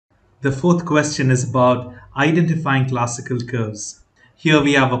The fourth question is about identifying classical curves. Here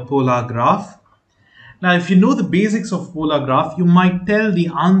we have a polar graph. Now, if you know the basics of polar graph, you might tell the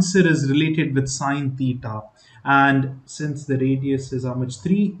answer is related with sine theta. And since the radius is how much?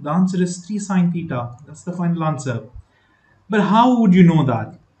 3, the answer is 3 sine theta. That's the final answer. But how would you know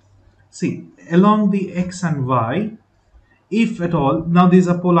that? See, along the x and y, if at all, now these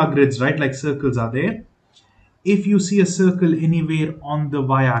are polar grids, right? Like circles are there. If you see a circle anywhere on the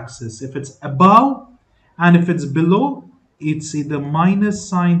y-axis, if it's above and if it's below, it's either minus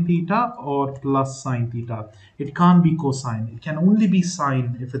sine theta or plus sine theta. It can't be cosine. It can only be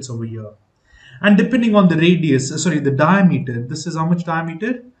sine if it's over here. And depending on the radius, sorry, the diameter, this is how much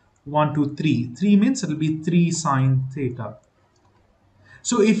diameter? 1, 2, 3. 3 means it'll be 3 sine theta.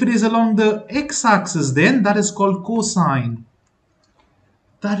 So if it is along the x-axis, then that is called cosine.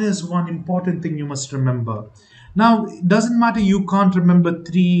 That is one important thing you must remember. Now, it doesn't matter you can't remember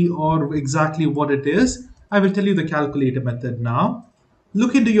 3 or exactly what it is. I will tell you the calculator method now.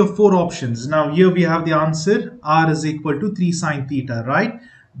 Look into your 4 options. Now, here we have the answer. R is equal to 3 sine theta, right?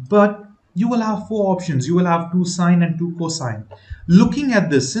 But you will have 4 options. You will have 2 sine and 2 cosine. Looking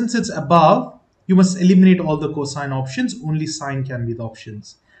at this, since it's above, you must eliminate all the cosine options. Only sine can be the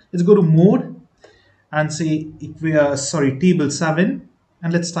options. Let's go to mode and say, table 7.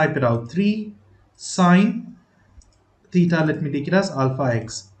 And let's type it out. 3 sine theta, let me take it as alpha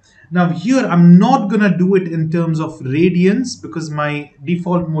x. Now here I'm not gonna do it in terms of radians because my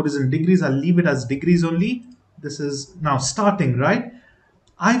default mode is in degrees. I'll leave it as degrees only. This is now starting, right?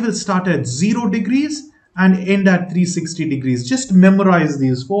 I will start at 0 degrees and end at 360 degrees. Just memorize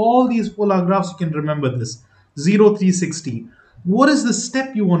these. For all these polar graphs, you can remember this. 0, 360. What is the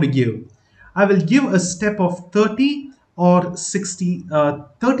step you want to give? I will give a step of 30 or 60.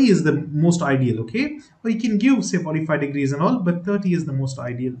 30 is the most ideal, okay? Or you can give, say, 45 degrees and all, but 30 is the most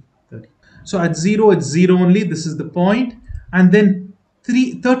ideal. 30. So at 0, it's 0 only. This is the point. And then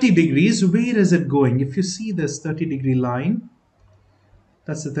 30 degrees, where is it going? If you see this 30-degree line,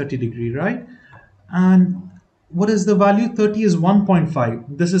 that's the 30-degree, right? And what is the value? 30 is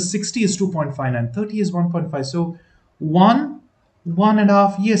 1.5. This is 60 is 2.59. 30 is 1.5. So 1,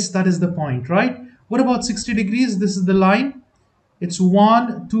 1.5. Yes, that is the point, right? What about 60 degrees? This is the line. It's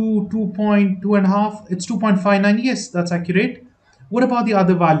 1, 2, 2.2.5. It's 2.59. Yes, that's accurate. What about the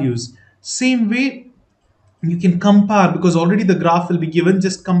other values? Same way, you can compare because already the graph will be given.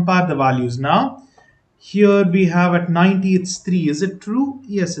 Just compare the values now. Here we have at 90, it's 3. Is it true?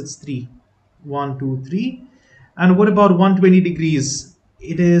 Yes, it's 3. 1, 2, 3. And what about 120 degrees?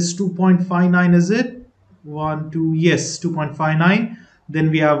 It is 2.59, is it? 1, 2, yes, 2.59. Then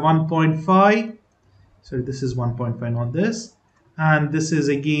we have 1.5. Sorry, this is 1.5, not this. And this is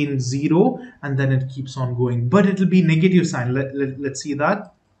again 0. And then it keeps on going. But it will be negative sign. Let's see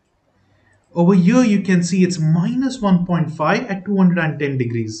that. Over here, you can see it's minus 1.5 at 210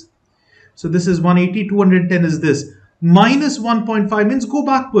 degrees. So this is 180, 210 is this. Minus 1.5 means go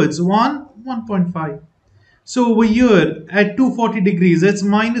backwards. 1.5. So over here at 240 degrees, it's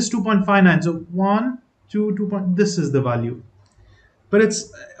minus 2.59. So 1, 2, 2. This is the value. But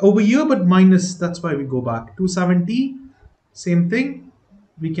it's over here, but minus, that's why we go back. 270, same thing.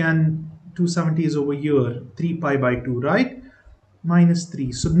 We can, 270 is over here, 3 pi by 2, right? Minus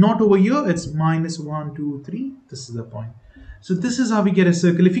 3. So not over here, it's minus 1, 2, 3. This is the point. So this is how we get a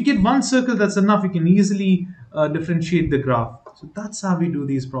circle. If you get one circle, that's enough. You can easily differentiate the graph. So that's how we do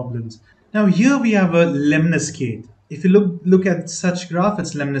these problems. Now here we have a lemniscate. If you look at such graph,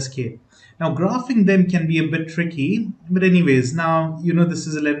 it's lemniscate. Now graphing them can be a bit tricky, but anyways, now you know this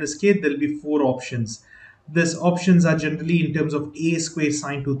is a lemniscate. There'll be 4 options. These options are generally in terms of a square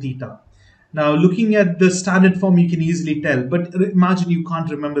sine 2 theta. Now looking at the standard form, you can easily tell, but imagine you can't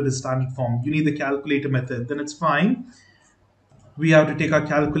remember the standard form. You need the calculator method, then it's fine. We have to take our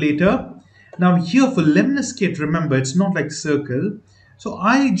calculator. Now here for lemniscate, remember it's not like circle. So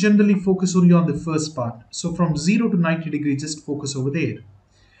I generally focus only on the first part. So from 0 to 90 degrees, just focus over there.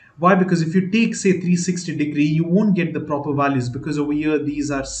 Why? Because if you take say 360 degree, you won't get the proper values because over here these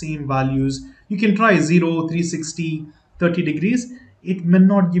are same values. You can try 0, 360, 30 degrees. It may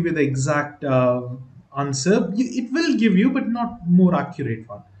not give you the exact answer. It will give you, but not more accurate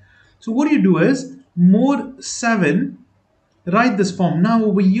one. So what you do is mode 7. Write this form. Now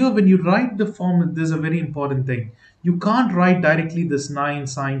over here, when you write the form, there's a very important thing. You can't write directly this 9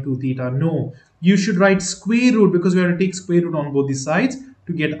 sine 2 theta. No, you should write square root because we have to take square root on both the sides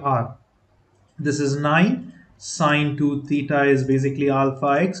to get r. This is 9 sine 2 theta is basically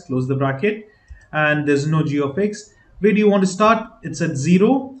alpha x, close the bracket, and there's no g of x. Where do you want to start? It's at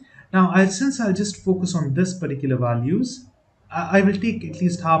 0. Now, since I'll just focus on this particular values, I will take at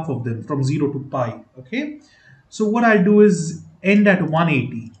least half of them from 0 to pi. Okay. So what I'll do is end at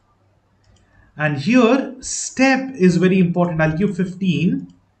 180. And here, step is very important. I'll give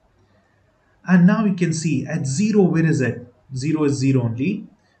 15. And now we can see at 0, where is it? 0 is 0 only.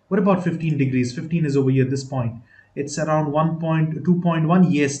 What about 15 degrees? 15 is over here at this point. It's around 1.2.1.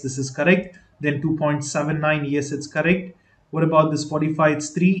 Yes, this is correct. Then 2.79. Yes, it's correct. What about this 45? It's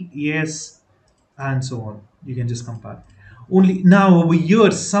 3. Yes, and so on. You can just compare. Only now over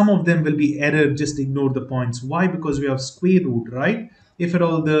here, some of them will be error. Just ignore the points. Why? Because we have square root, right? If at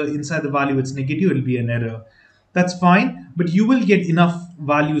all the inside the value it's negative, it will be an error. That's fine, but you will get enough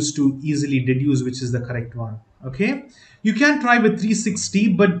values to easily deduce which is the correct one. Okay, you can try with 360,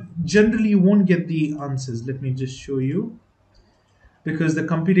 but generally you won't get the answers. Let me just show you, because the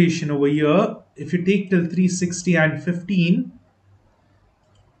computation over here, if you take till 360 and 15,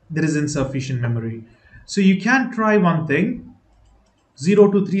 there is insufficient memory. So you can try one thing,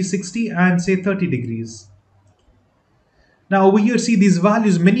 0 to 360 and say 30 degrees. Now over here, see these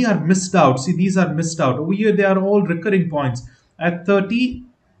values, many are missed out. See, these are missed out. Over here, they are all recurring points. At 30,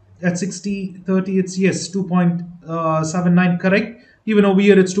 at 60, 30, it's yes, 2.79 correct. Even over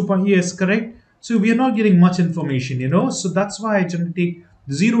here, it's 2. Yes, correct. So we are not getting much information, you know. So that's why I generally take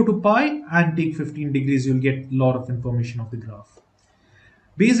 0 to pi and take 15 degrees. You'll get a lot of information of the graph.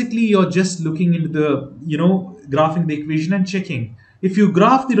 Basically, you're just looking into the, graphing the equation and checking. If you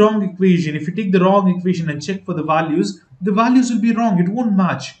graph the wrong equation, if you take the wrong equation and check for the values will be wrong. It won't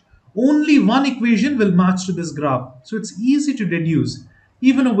match. Only one equation will match to this graph. So it's easy to deduce.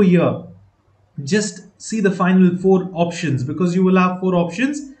 Even over here, just see the final 4 options, because you will have 4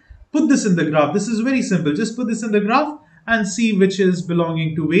 options. Put this in the graph. This is very simple. Just put this in the graph and see which is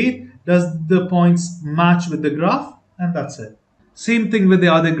belonging to where. Does the points match with the graph? And that's it. Same thing with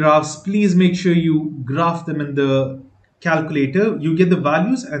the other graphs. Please make sure you graph them in the calculator. You get the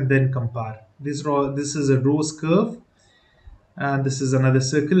values and then compare. This is a rose curve, and this is another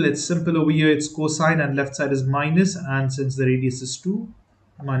circle. It's simple over here. It's cosine and left side is minus, and since the radius is 2,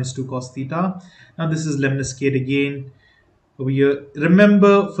 minus 2 cos theta. Now this is lemniscate again. Over here,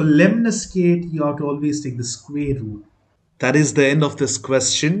 remember, for lemniscate, you have to always take the square root. That is the end of this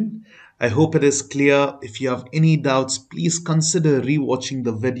question. I hope it is clear. If you have any doubts, please consider rewatching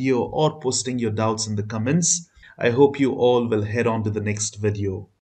the video or posting your doubts in the comments. I hope you all will head on to the next video.